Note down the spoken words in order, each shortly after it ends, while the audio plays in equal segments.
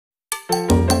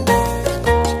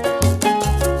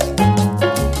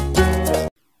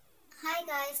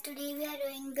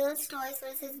Girls Toys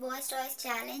versus Boys Toys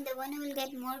challenge. The one who will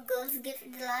get more girls gift,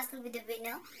 the last will be the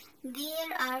winner.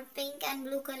 There are pink and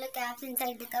blue color caps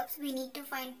inside the cups. We need to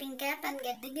find pink cap and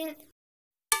get the gift.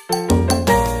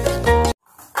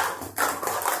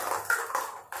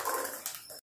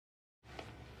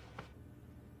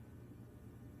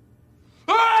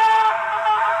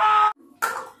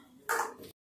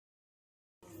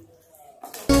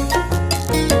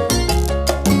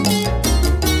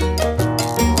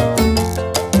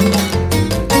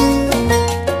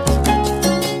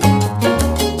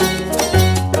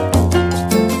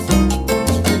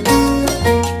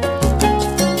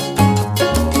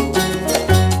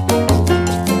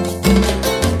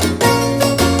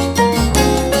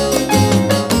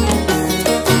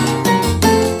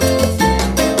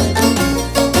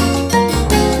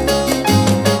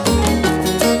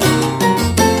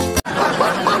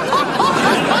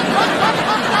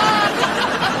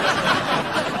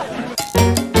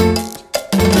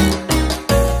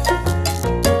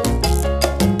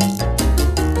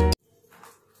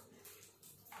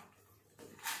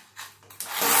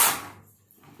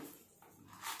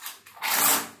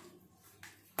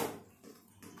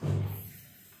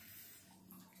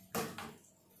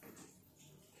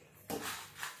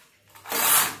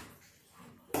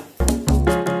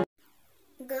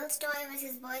 Girls Toy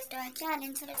versus Boys Toy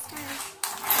challenge. So let's start.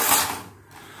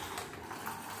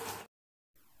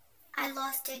 I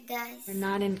lost it, guys. We're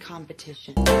not in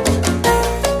competition.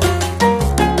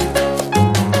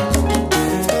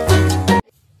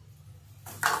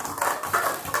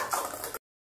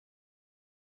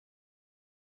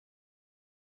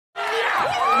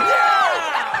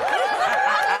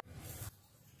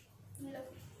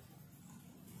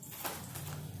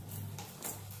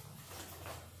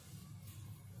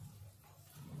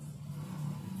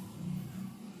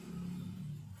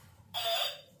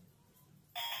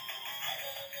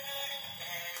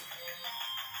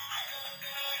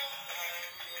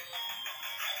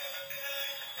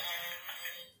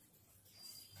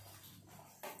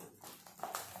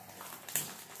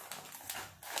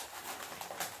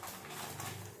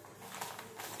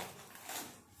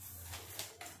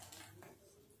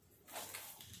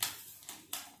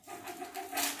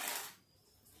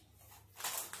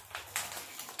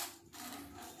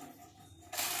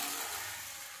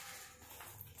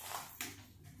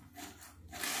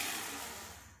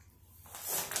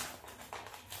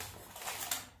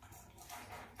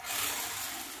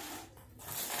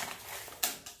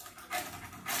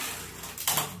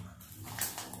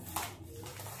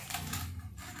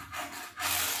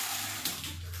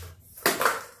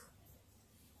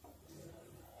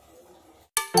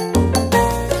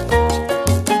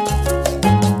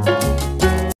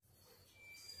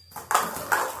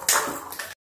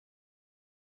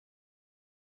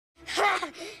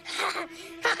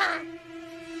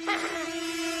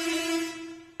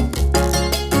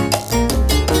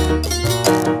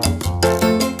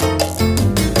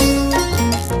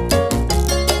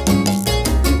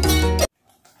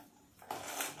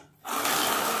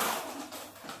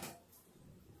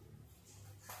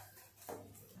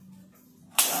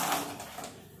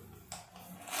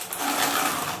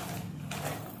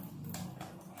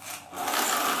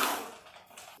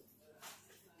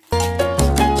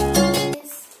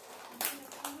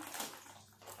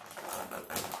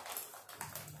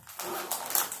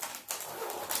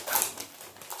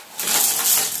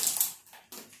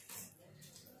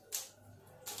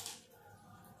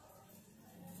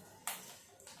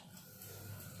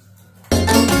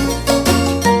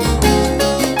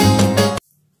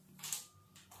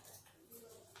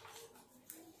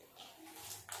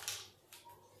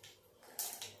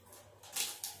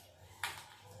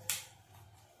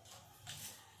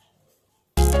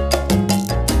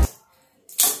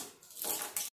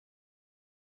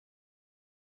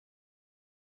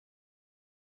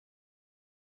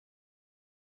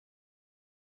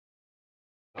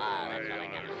 That's all I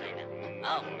gotta say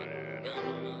now. Oh.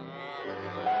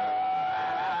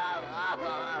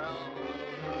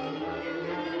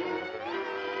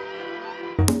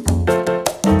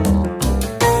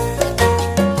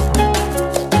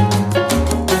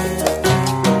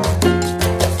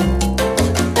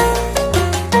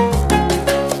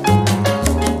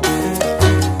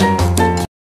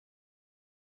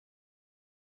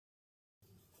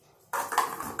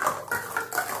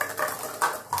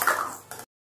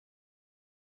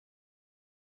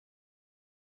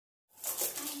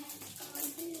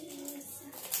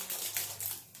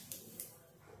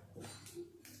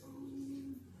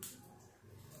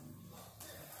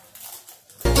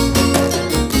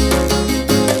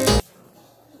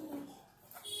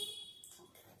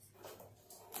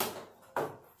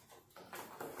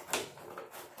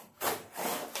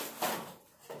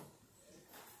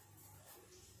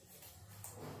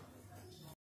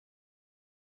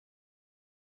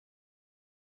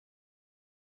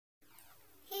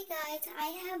 Hey guys, I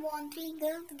have won 3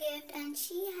 girls gift and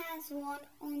she has won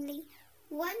only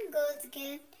 1 girl's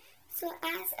gift. So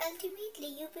as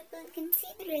ultimately you people can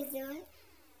see the result,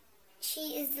 she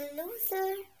is the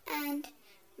loser and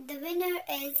the winner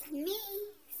is me.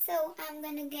 So I'm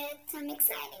gonna get some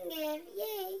exciting gift.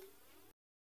 Yay!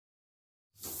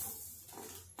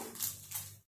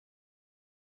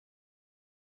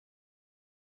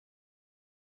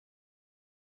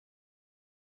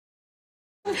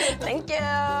 Thank you.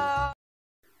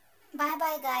 Bye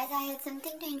bye guys, I had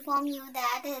something to inform you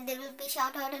that there will be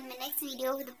shout out in my next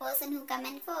video with the person who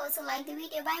comment first. So like the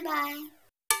video. Bye bye.